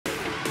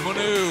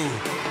Manu.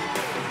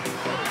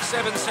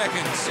 7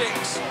 seconds.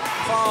 6,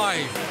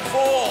 5,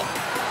 4.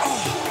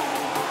 Oh.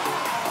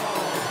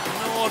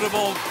 An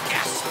audible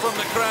gasp from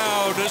the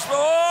crowd as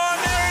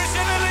there's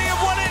Italy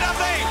have won it, have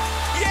they?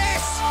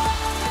 Yes!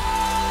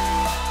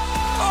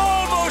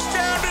 Almost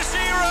down to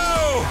 0.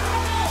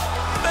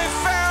 They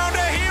found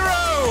a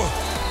hero.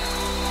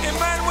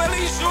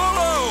 Emanuele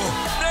Zulu.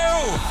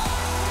 No.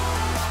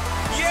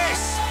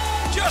 Yes.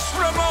 Just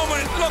for a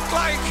moment, it looked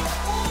like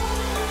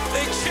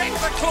they checked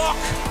the clock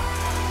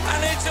and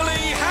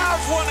Italy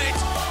have won it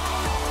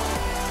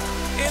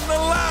in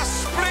the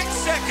last split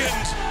second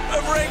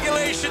of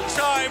regulation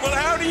time. Well,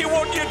 how do you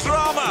want your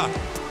drama?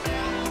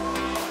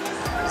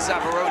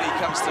 Zavaroni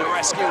comes to the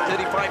rescue.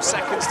 35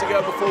 seconds to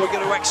go before we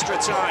go to extra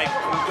time.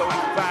 We're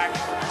going back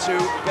to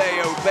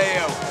Bayo.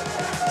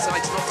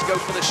 Decides not to go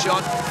for the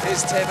shot.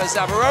 Here's Teva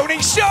Zavaroni.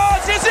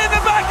 Shot is in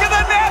the back of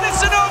the net.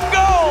 It's an own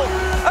goal.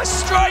 A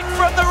strike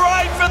from the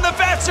right from the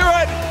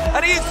veteran.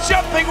 And he's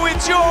jumping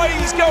with joy.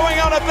 He's going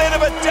on a bit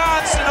of a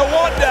dance and a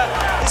wander.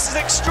 This is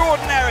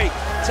extraordinary.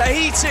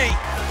 Tahiti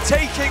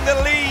taking the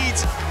lead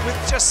with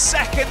just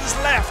seconds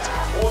left.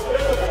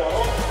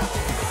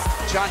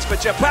 Chance for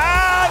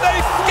Japan, they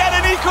get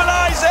an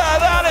equaliser.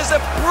 That is a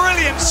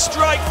brilliant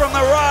strike from the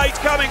right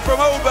coming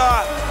from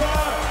Oba.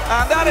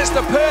 And that is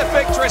the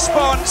perfect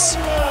response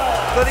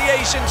for the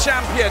Asian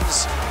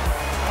champions.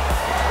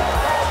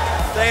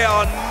 They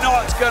are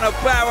not going to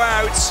bow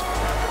out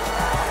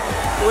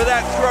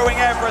without throwing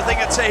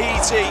everything at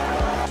Tahiti.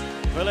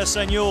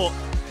 Villasenor.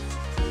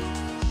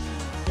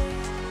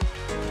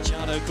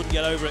 Chano couldn't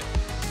get over it.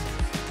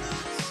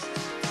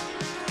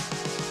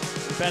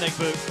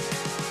 Benigbu.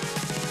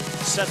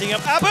 Setting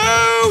up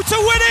Abu to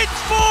win it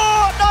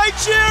for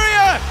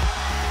Nigeria!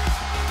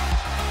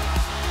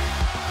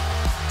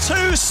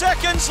 2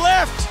 seconds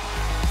left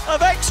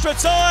of extra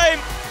time.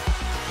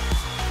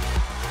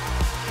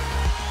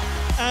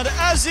 And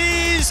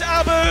Aziz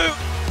Abu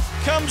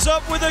comes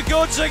up with the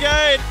goods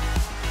again.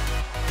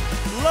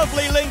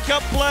 Lovely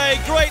link-up play,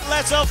 great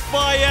let-off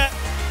by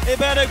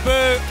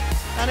Benigbu,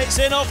 and it's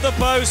in off the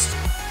post.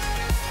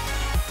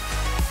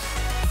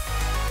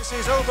 This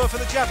is over for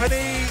the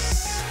Japanese.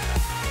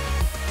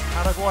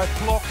 Paraguay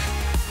block,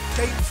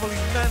 gamefully,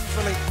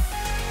 manfully.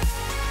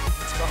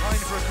 It's behind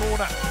for a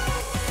corner.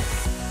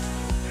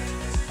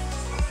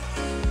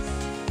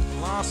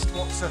 Last,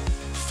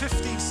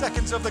 15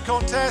 seconds of the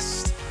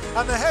contest,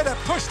 and the header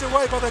pushed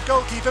away by the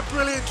goalkeeper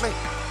brilliantly.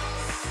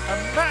 A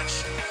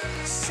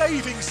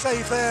match-saving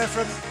save there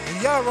from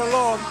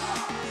Yaralon.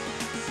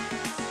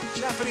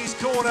 Japanese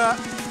corner.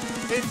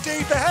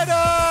 Indeed, the header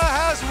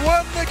has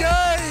won the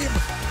game.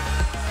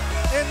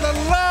 In the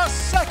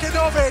last second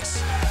of it,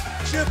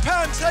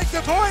 Japan take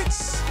the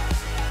points.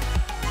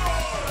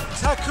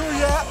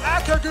 Takuya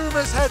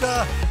Akaguma's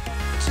header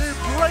to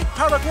break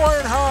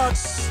Paraguayan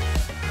hearts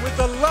with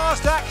the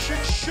last action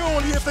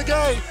surely of the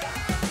game.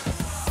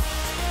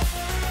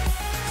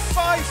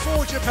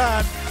 5-4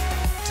 Japan.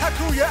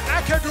 Takuya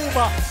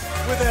Akaguma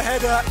with a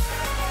header,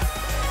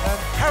 and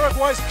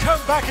Paraguay's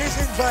comeback is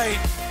in vain.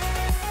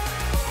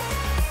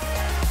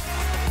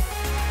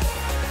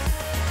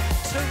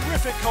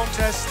 Terrific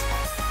contest.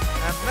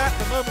 And that,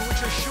 the moment which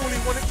has surely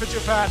won it for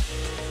Japan.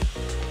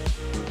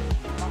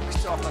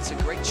 That's a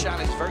great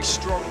challenge, very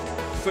strong,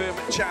 firm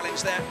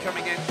challenge there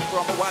coming in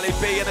from Wally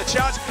B, and a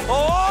chance.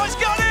 Oh, it's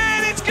gone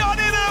in! It's gone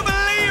in! I don't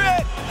believe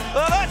it!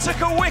 Well, that took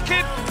a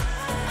wicked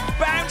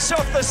bounce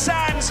off the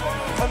sands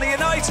on the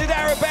United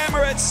Arab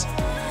Emirates.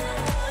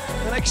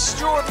 An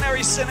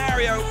extraordinary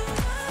scenario.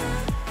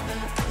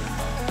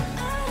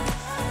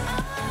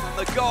 And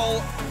the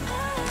goal.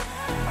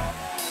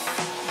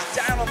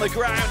 Down on the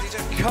ground, he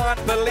just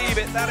can't believe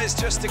it. That is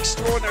just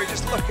extraordinary.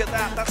 Just look at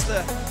that. That's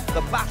the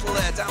battle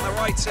there down the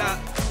right,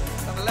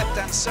 on the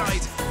left-hand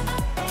side.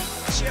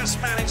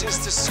 Just manages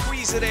to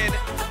squeeze it in,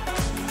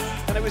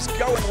 and it was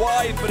going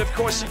wide. But of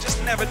course, you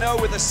just never know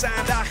with the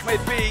sand.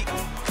 Ahmed B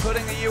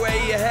putting the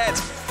UAE ahead.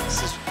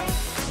 This is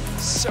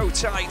so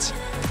tight.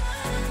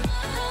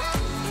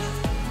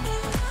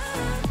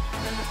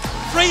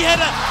 Free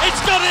header.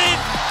 It's got in.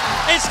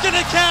 It's going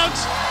to count.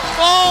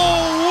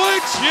 Oh,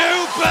 would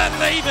you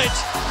believe it?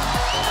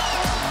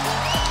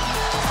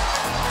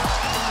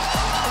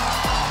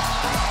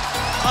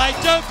 I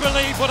don't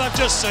believe what I've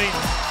just seen.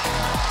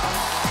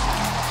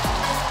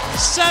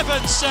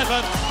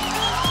 7-7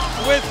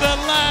 with the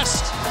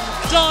last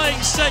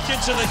dying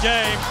seconds of the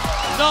game.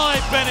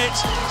 Nye Bennett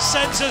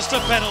sends us to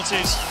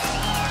penalties.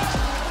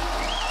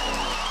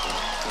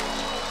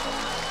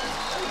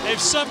 If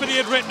somebody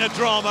had written a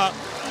drama,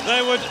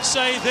 they would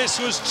say this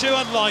was too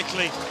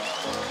unlikely.